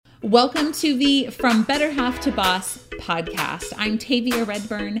Welcome to the From Better Half to Boss podcast. I'm Tavia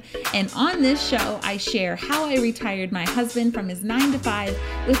Redburn, and on this show, I share how I retired my husband from his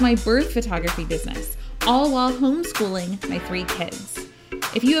 9-to-5 with my birth photography business, all while homeschooling my 3 kids.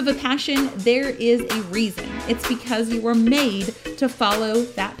 If you have a passion, there is a reason. It's because you were made to follow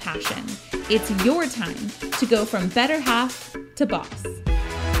that passion. It's your time to go from better half to boss.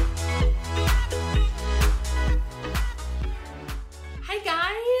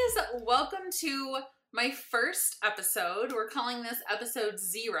 Welcome to my first episode. We're calling this episode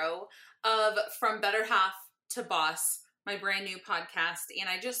 0 of From Better Half to Boss, my brand new podcast. And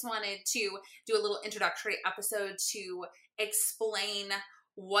I just wanted to do a little introductory episode to explain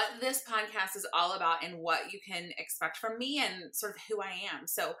what this podcast is all about and what you can expect from me and sort of who I am.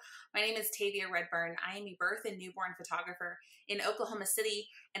 So my name is Tavia Redburn. I am a birth and newborn photographer in Oklahoma City,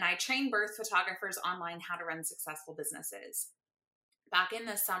 and I train birth photographers online how to run successful businesses. Back in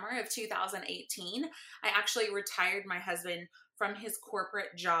the summer of 2018, I actually retired my husband from his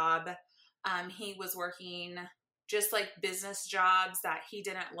corporate job. He was working just like business jobs that he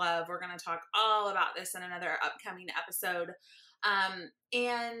didn't love. We're going to talk all about this in another upcoming episode.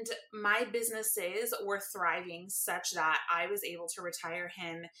 And my businesses were thriving such that I was able to retire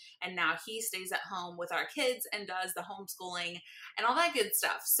him. And now he stays at home with our kids and does the homeschooling and all that good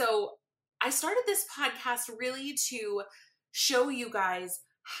stuff. So I started this podcast really to show you guys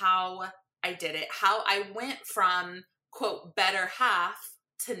how I did it, how I went from, quote, better half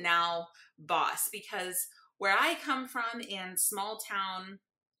to now boss. Because where I come from in small town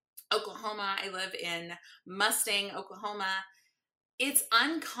Oklahoma, I live in Mustang, Oklahoma, it's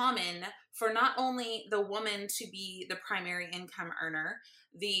uncommon for not only the woman to be the primary income earner,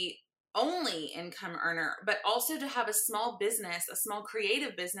 the only income earner, but also to have a small business, a small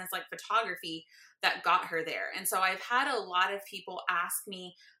creative business like photography that got her there. And so I've had a lot of people ask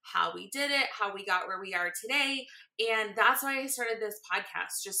me how we did it, how we got where we are today. And that's why I started this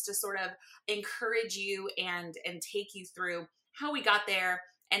podcast, just to sort of encourage you and take you through how we got there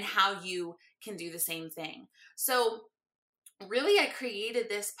and how you can do the same thing. So really, I created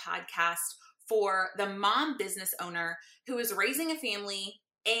this podcast for the mom business owner who is raising a family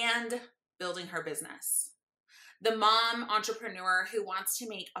and building her business. The mom entrepreneur who wants to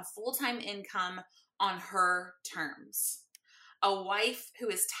make a full-time income on her terms. A wife who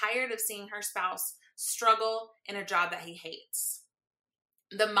is tired of seeing her spouse struggle in a job that he hates.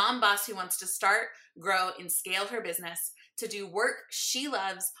 The mom boss who wants to start, grow, and scale her business to do work she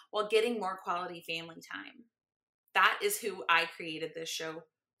loves while getting more quality family time. That is who I created this show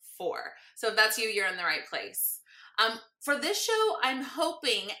for. So if that's you, you're in the right place. For this show, I'm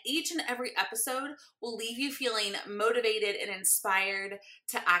hoping each and every episode will leave you feeling motivated and inspired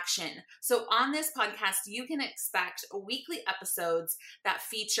to action. So on this podcast, you can expect weekly episodes that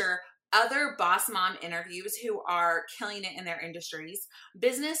feature other boss mom interviews who are killing it in their industries,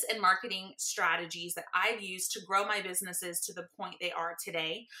 business and marketing strategies that I've used to grow my businesses to the point they are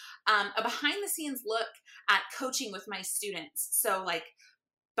today, a behind the scenes look at coaching with my students. So like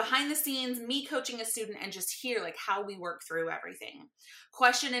behind the scenes, me coaching a student and just hear like how we work through everything.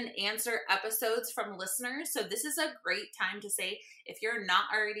 Question and answer episodes from listeners. So this is a great time to say, if you're not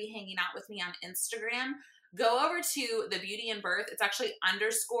already hanging out with me on Instagram, go over to The Beauty and Birth. It's actually _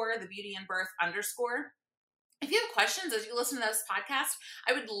 The Beauty and Birth _. If you have questions as you listen to this podcast,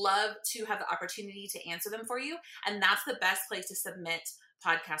 I would love to have the opportunity to answer them for you. And that's the best place to submit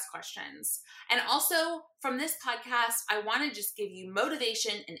podcast questions. And also from this podcast, I want to just give you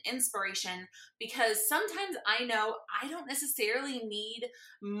motivation and inspiration, because sometimes I know I don't necessarily need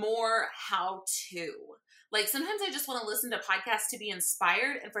more how to. Like sometimes I just want to listen to podcasts to be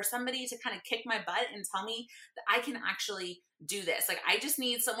inspired and for somebody to kind of kick my butt and tell me that I can actually do this. Like I just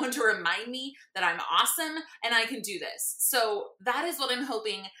need someone to remind me that I'm awesome and I can do this. So that is what I'm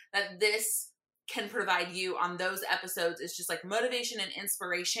hoping that this can provide you on those episodes, is just like motivation and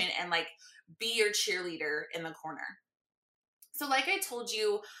inspiration and like be your cheerleader in the corner. So like I told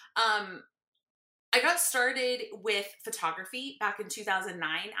you, I got started with photography back in 2009,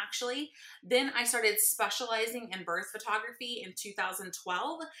 actually. Then I started specializing in birth photography in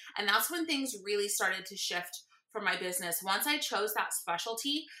 2012. And that's when things really started to shift for my business. Once I chose that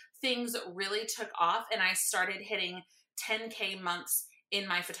specialty, things really took off and I started hitting 10K months in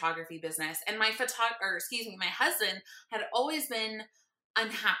my photography business. And my husband had always been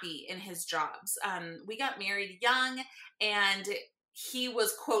unhappy in his jobs. We got married young and he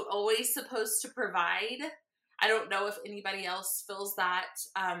was, quote, always supposed to provide. I don't know if anybody else feels that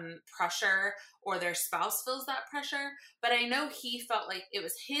pressure or their spouse feels that pressure, but I know he felt like it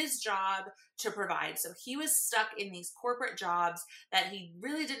was his job to provide. So he was stuck in these corporate jobs that he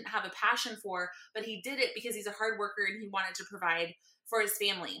really didn't have a passion for, but he did it because he's a hard worker and he wanted to provide for his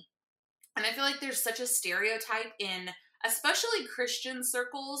family. And I feel like there's such a stereotype in especially Christian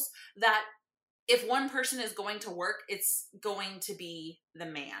circles that if one person is going to work, it's going to be the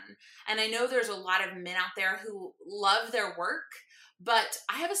man. And I know there's a lot of men out there who love their work, but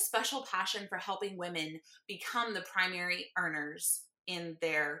I have a special passion for helping women become the primary earners in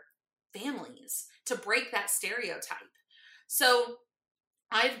their families to break that stereotype. So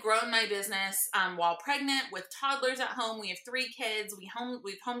I've grown my business while pregnant with toddlers at home. We have 3 kids.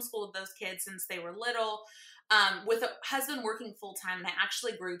 We've homeschooled those kids since they were little. With a husband working full time, and I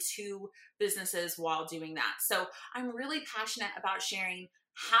actually grew 2 businesses while doing that. So I'm really passionate about sharing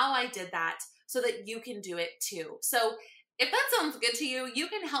how I did that so that you can do it too. So if that sounds good to you, you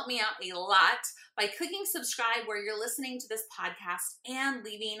can help me out a lot by clicking subscribe where you're listening to this podcast and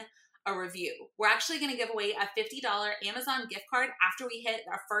leaving a review. We're actually going to give away a $50 Amazon gift card after we hit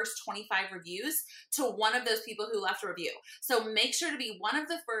our first 25 reviews to one of those people who left a review. So make sure to be one of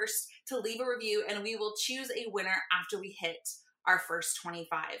the first to leave a review, and we will choose a winner after we hit our first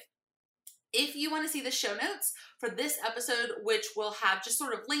 25. If you want to see the show notes for this episode, which will have just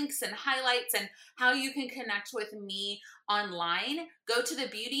sort of links and highlights and how you can connect with me online, go to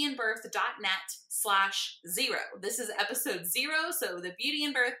thebeautyandbirth.net/0. This is episode 0, so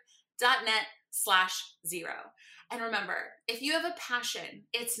thebeautyandbirth.net/0. And remember, if you have a passion,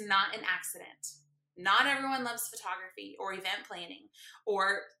 it's not an accident. Not everyone loves photography or event planning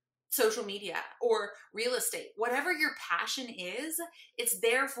or social media or real estate. Whatever your passion is, it's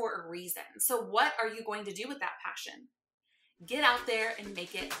there for a reason. So what are you going to do with that passion? Get out there and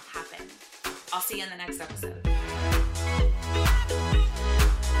make it happen. I'll see you in the next episode.